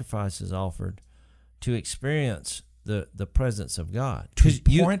sacrifices offered to experience the presence of God. To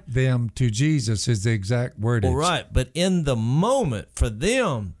point them to Jesus is the exact wordage. Well, right, but in the moment, for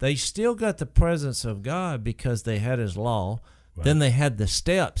them, they still got the presence of God because they had his law. Right. Then they had the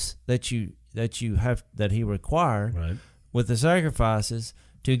steps that he required with the sacrifices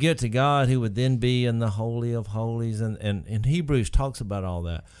to get to God, who would then be in the Holy of Holies, and Hebrews talks about all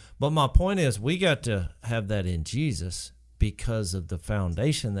that. But my point is, we got to have that in Jesus because of the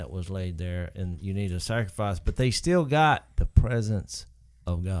foundation that was laid there, and you need a sacrifice, but they still got the presence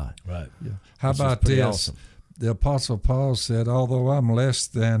of God. Right. Yeah. How about this? Awesome. The Apostle Paul said, although I'm less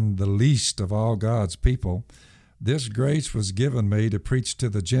than the least of all God's people, this grace was given me to preach to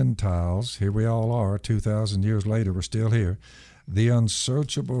the Gentiles. Here we all are, 2,000 years later, we're still here. The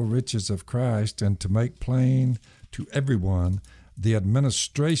unsearchable riches of Christ, and to make plain to everyone the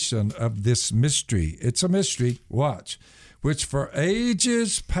administration of this mystery. It's a mystery, watch, which for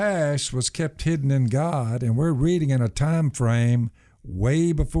ages past was kept hidden in God, and we're reading in a time frame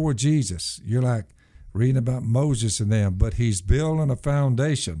way before Jesus. You're like reading about Moses and them, but he's building a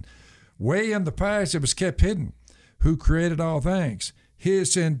foundation. Way in the past it was kept hidden. Who created all things?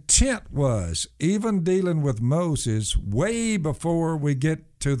 His intent was, even dealing with Moses, way before we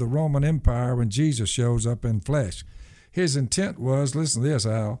get to the Roman Empire when Jesus shows up in flesh. His intent was, listen to this,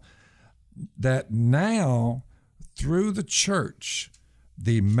 Al, that now through the church,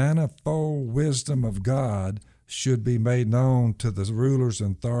 the manifold wisdom of God should be made known to the rulers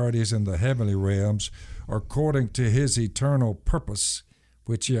and authorities in the heavenly realms according to his eternal purpose,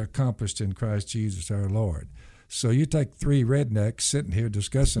 which he accomplished in Christ Jesus our Lord. So you take three rednecks sitting here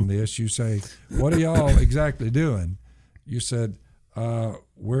discussing this. You say, what are y'all exactly doing? You said,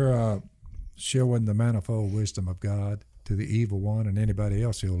 we're showing the manifold wisdom of God to the evil one and anybody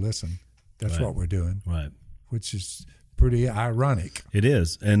else who'll listen. That's what we're doing. Right. Which is pretty ironic. It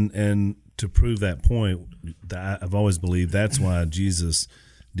is. And to prove that point, I've always believed that's why Jesus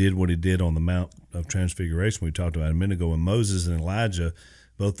did what he did on the Mount of Transfiguration we talked about a minute ago, when Moses and Elijah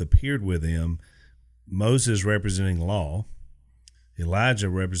both appeared with him. Moses representing law, Elijah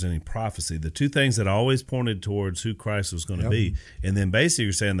representing prophecy, the two things that always pointed towards who Christ was going to be. And then basically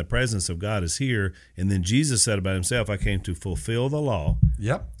you're saying the presence of God is here. And then Jesus said about himself, I came to fulfill the law.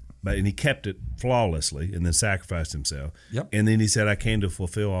 Yep. And he kept it flawlessly and then sacrificed himself. Yep. And then he said, I came to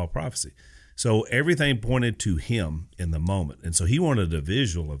fulfill all prophecy. So everything pointed to him in the moment. And so he wanted a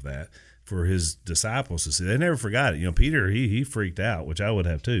visual of that for his disciples to see. They never forgot it. You know, Peter, he freaked out, which I would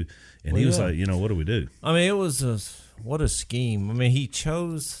have too. And he was like, what do we do? I mean, it was what a scheme. I mean, he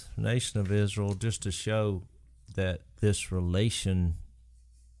chose the nation of Israel just to show that this relation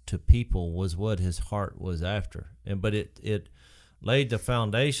to people was what his heart was after. But it laid the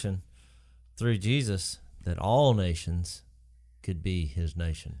foundation through Jesus that all nations could be his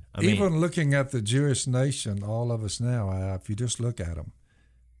nation. Even looking at the Jewish nation, all of us now, if you just look at them,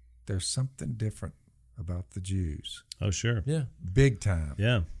 there's something different about the Jews. Oh, sure. Yeah. Big time.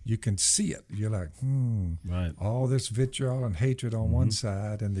 Yeah. You can see it. You're like, right. All this vitriol and hatred on one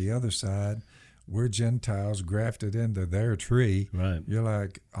side, and the other side, we're Gentiles grafted into their tree. Right. You're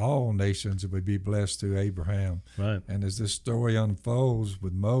like, all nations would be blessed through Abraham. Right. And as this story unfolds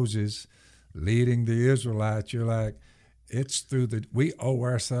with Moses leading the Israelites, you're like, it's through we owe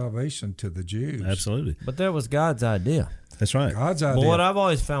our salvation to the Jews. Absolutely. But that was God's idea. That's right. God's idea. But what I've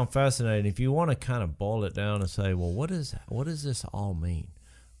always found fascinating, if you want to kind of boil it down and say, well, what does this all mean?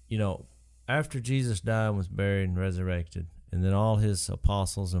 You know, after Jesus died and was buried and resurrected, and then all his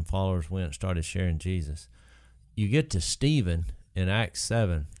apostles and followers went and started sharing Jesus, you get to Stephen in Acts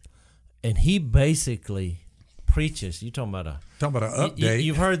 7, and he basically preaches. You're talking about an update.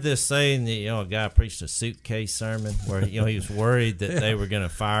 You've heard this saying that a guy preached a suitcase sermon where he was worried that they were going to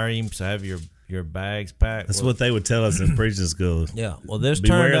fire him, so have your bags packed. That's what they would tell us in preaching school. Yeah. Well, this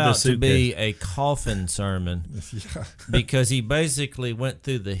turned out to be a coffin sermon because he basically went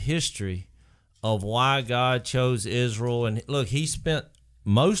through the history of why God chose Israel. And look, he spent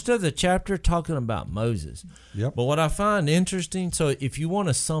most of the chapter talking about Moses. Yep. But what I find interesting, so if you want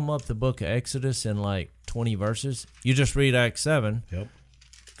to sum up the book of Exodus in like 20 verses, you just read Acts 7. Yep.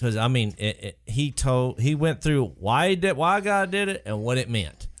 Because, I mean, he went through why God did it and what it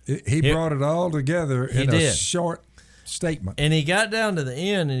meant. He brought it all together in a short statement. And he got down to the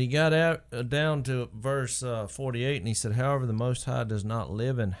end, and he got out down to verse 48, and he said, however, the Most High does not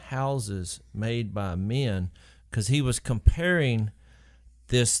live in houses made by men, because he was comparing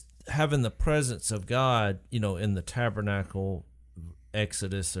this, having the presence of God, in the tabernacle,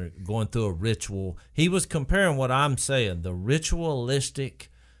 Exodus, or going through a ritual. He was comparing what I'm saying, the ritualistic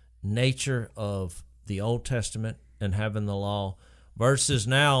nature of the Old Testament and having the law versus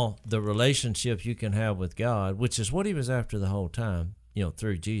now the relationship you can have with God, which is what he was after the whole time,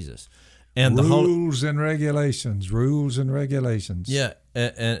 through Jesus. And rules and regulations. Yeah,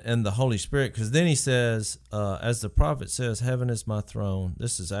 and the Holy Spirit, because then he says, as the prophet says, heaven is my throne.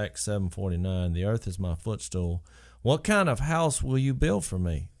 This is Acts 7:49. The earth is my footstool. What kind of house will you build for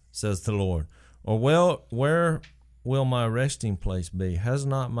me, says the Lord? Or where will my resting place be? Has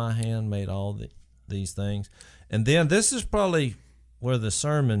not my hand made all these things? And then this is probably where the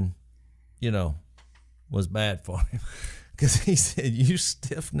sermon, was bad for him. Because he said, you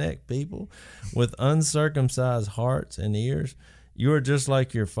stiff-necked people with uncircumcised hearts and ears, you are just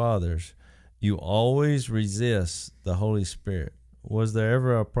like your fathers. You always resist the Holy Spirit. Was there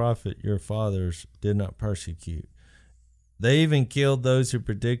ever a prophet your fathers did not persecute? They even killed those who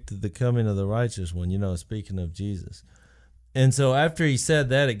predicted the coming of the righteous one, speaking of Jesus. And so after he said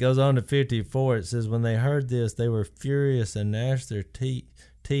that, it goes on to 54. It says, when they heard this, they were furious and gnashed their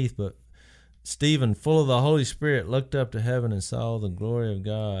teeth. But Stephen, full of the Holy Spirit, looked up to heaven and saw the glory of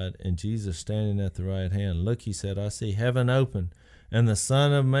God and Jesus standing at the right hand. Look, he said, I see heaven open and the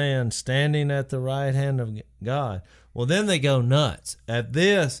Son of Man standing at the right hand of God. Well, then they go nuts. At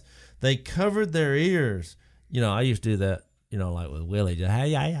this, they covered their ears. I used to do that, like with Willie. Just,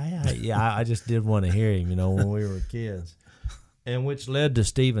 hey, I just did want to hear him, when we were kids. And which led to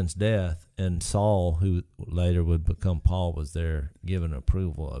Stephen's death. And Saul, who later would become Paul, was there giving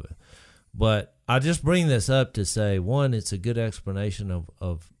approval of it. But I just bring this up to say, one, it's a good explanation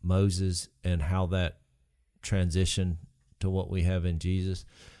of Moses and how that transitioned to what we have in Jesus.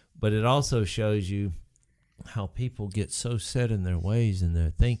 But it also shows you how people get so set in their ways and their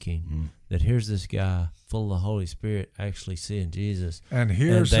thinking that here's this guy full of the Holy Spirit actually seeing Jesus, and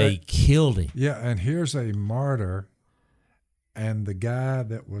they killed him. Yeah, and here's a martyr, and the guy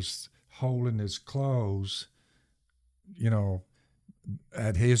that was holding his clothes,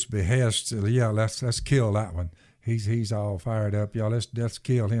 at his behest, let's kill that one. He's all fired up. Let's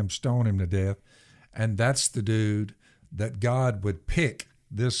kill him, stone him to death. And that's the dude that God would pick,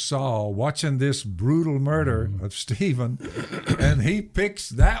 this Saul, watching this brutal murder of Stephen, and he picks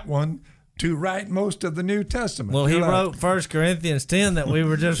that one to write most of the New Testament. Well, he wrote 1 Corinthians 10 that we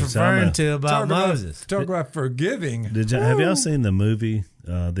were just referring to about Moses. Talk about forgiving. Have y'all seen the movie,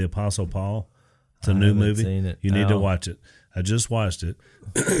 The Apostle Paul? It's a new movie. Seen it. You need to watch it. I just watched it.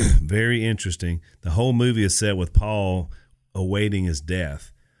 Very interesting. The whole movie is set with Paul awaiting his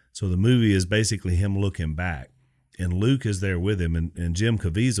death. So the movie is basically him looking back. And Luke is there with him. And Jim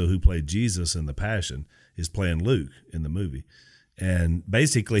Caviezel, who played Jesus in The Passion, is playing Luke in the movie. And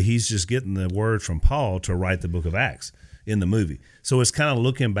basically he's just getting the word from Paul to write the book of Acts in the movie. So it's kind of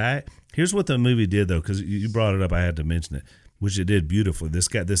looking back. Here's what the movie did, though, because you brought it up. I had to mention it, which it did beautifully.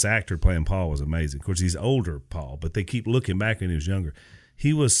 This actor playing Paul was amazing. Of course, he's older, Paul, but they keep looking back when he was younger.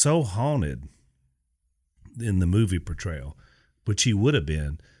 He was so haunted in the movie portrayal, which he would have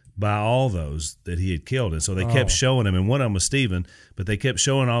been, by all those that he had killed. And so they kept showing him, and one of them was Stephen, but they kept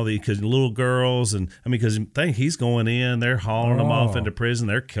showing all the little girls, and because he's going in, they're hauling them off into prison,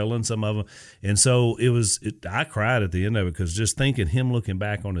 they're killing some of them. And so I cried at the end of it, because just thinking him looking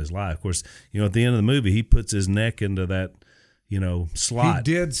back on his life. Of course, at the end of the movie, he puts his neck into that, slot.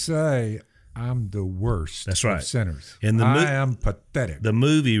 He did say, I'm the worst of sinners. And I am pathetic. The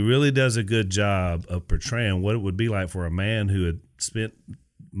movie really does a good job of portraying what it would be like for a man who had spent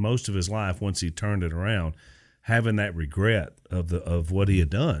most of his life, once he turned it around, having that regret of what he had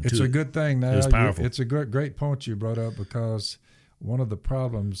done. It's a good thing now. It was powerful. It's a great point you brought up, because one of the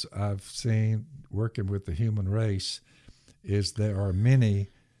problems I've seen working with the human race is there are many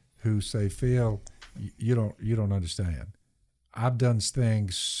who say, Phil, you don't understand. I've done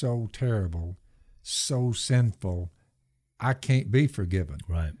things so terrible, so sinful, I can't be forgiven.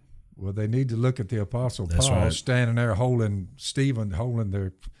 Right. Well, they need to look at the Apostle That's Paul right. standing there holding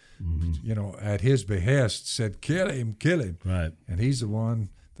their, at his behest, said, kill him. Right. And he's the one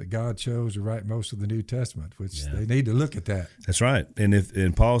that God chose to write most of the New Testament, which they need to look at that. That's right.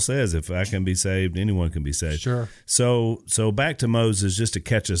 And Paul says, if I can be saved, anyone can be saved. Sure. So back to Moses, just to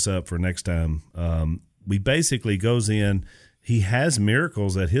catch us up for next time. We basically goes in, he has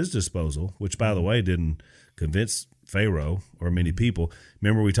miracles at his disposal, which, by the way, didn't convince Pharaoh or many people.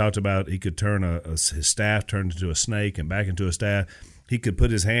 Remember, we talked about he could turn his staff turned into a snake and back into a staff. He could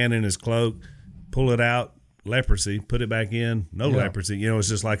put his hand in his cloak, pull it out, leprosy, put it back in, no leprosy. You know, it's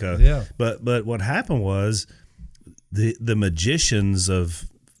just like a. Yeah. But what happened was the magicians of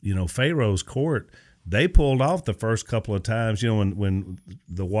Pharaoh's court, they pulled off the first couple of times. When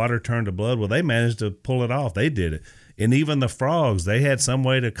the water turned to blood, well, they managed to pull it off. They did it. And even the frogs, they had some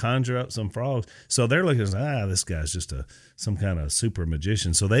way to conjure up some frogs. So they're looking at, this guy's just some kind of super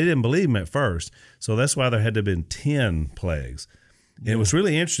magician. So they didn't believe him at first. So that's why there had to have been 10 plagues. And it was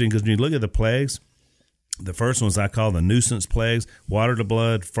really interesting because when you look at the plagues, the first ones I call the nuisance plagues, water to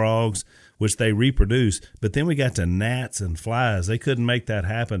blood, frogs, which they reproduce. But then we got to gnats and flies. They couldn't make that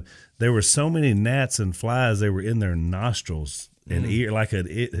happen. There were so many gnats and flies, they were in their nostrils. An ear, like an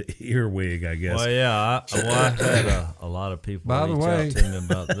earwig, I guess. Well, yeah, I had a lot of people By the reach way, out to me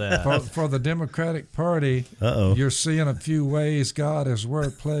about that. For the Democratic Party, you're seeing a few ways God has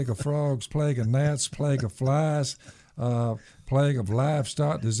worked: plague of frogs, plague of gnats, plague of flies, plague of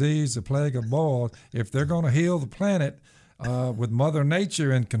livestock disease, the plague of boils. If they're going to heal the planet with Mother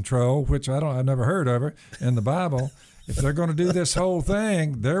Nature in control, which I've never heard of her in the Bible. If they're going to do this whole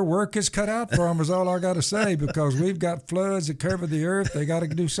thing, their work is cut out for them, is all I got to say, because we've got floods that cover the earth. They got to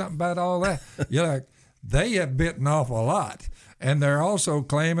do something about all that. They have bitten off a lot. And they're also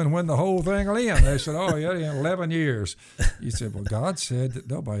claiming when the whole thing will end. They said, in 11 years. You said, well, God said that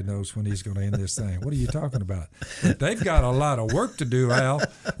nobody knows when he's going to end this thing. What are you talking about? But they've got a lot of work to do, Al.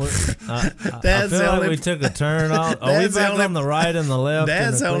 I feel like we took a turn off. Are we back on the right and the left?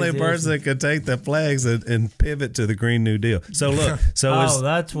 That's the only person that could take the plagues and pivot to the Green New Deal. So look.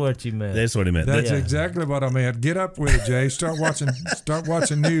 That's what you meant. That's what he meant. That's exactly what I meant. Get up with it, Jay. Start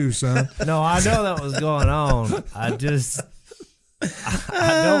watching news, son. No, I know that was going on. I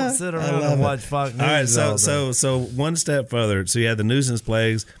don't sit around and watch Fox News. All right, so one step further. So you had the nuisance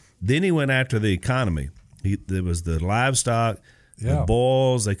plagues. Then he went after the economy. There was the livestock, the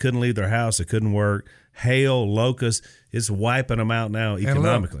boils. They couldn't leave their house. They couldn't work. Hail, locusts. It's wiping them out now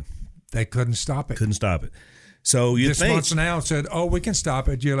economically. Look, they couldn't stop it. So you this month now said, we can stop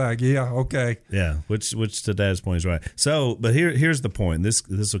it. You're like, yeah, okay. Yeah, which to Dad's point is right. So, but here's the point. This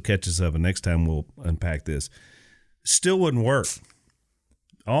will catch us up, and next time we'll unpack this. Still wouldn't work.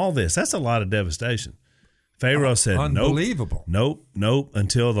 All this, that's a lot of devastation. Pharaoh said, unbelievable. Nope,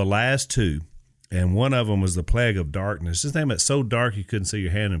 until the last two. And one of them was the plague of darkness. This thing, it's so dark you couldn't see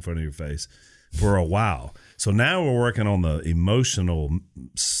your hand in front of your face for a while. So now we're working on the emotional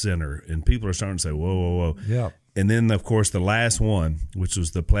center, and people are starting to say, whoa. Yeah. And then, of course, the last one, which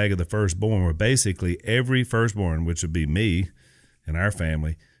was the plague of the firstborn, where basically every firstborn, which would be me and our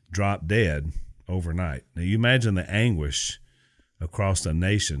family, dropped dead overnight. Now, you imagine the anguish across the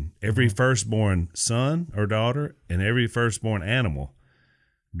nation. Every firstborn son or daughter and every firstborn animal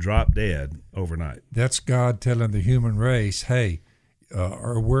dropped dead overnight. That's God telling the human race, hey,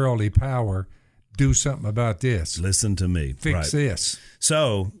 our worldly power, do something about this. Listen to me. Fix this.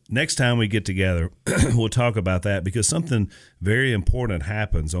 So next time we get together, we'll talk about that, because something very important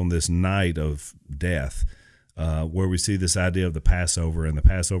happens on this night of death, where we see this idea of the Passover and the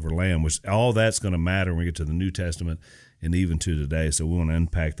Passover lamb, which all that's going to matter when we get to the New Testament and even to today. So we want to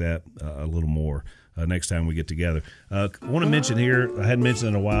unpack that a little more next time we get together. I want to mention here, I hadn't mentioned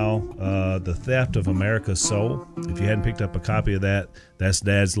in a while, The Theft of America's Soul. If you hadn't picked up a copy of that, that's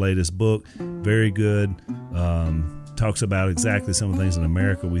Dad's latest book. Very good. Talks about exactly some of the things in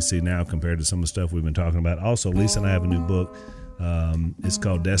America we see now compared to some of the stuff we've been talking about. Also, Lisa and I have a new book. It's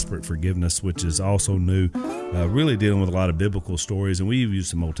called Desperate Forgiveness, which is also new, really dealing with a lot of biblical stories, and we've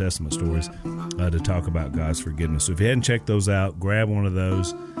used some Old Testament stories to talk about God's forgiveness. So if you hadn't checked those out, grab one of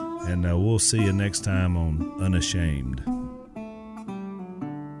those, and we'll see you next time on Unashamed.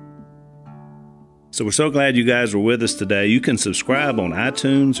 So we're so glad you guys were with us today. You can subscribe on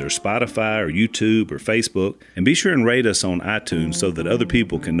iTunes or Spotify or YouTube or Facebook, and be sure and rate us on iTunes so that other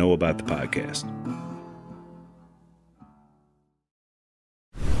people can know about the podcast.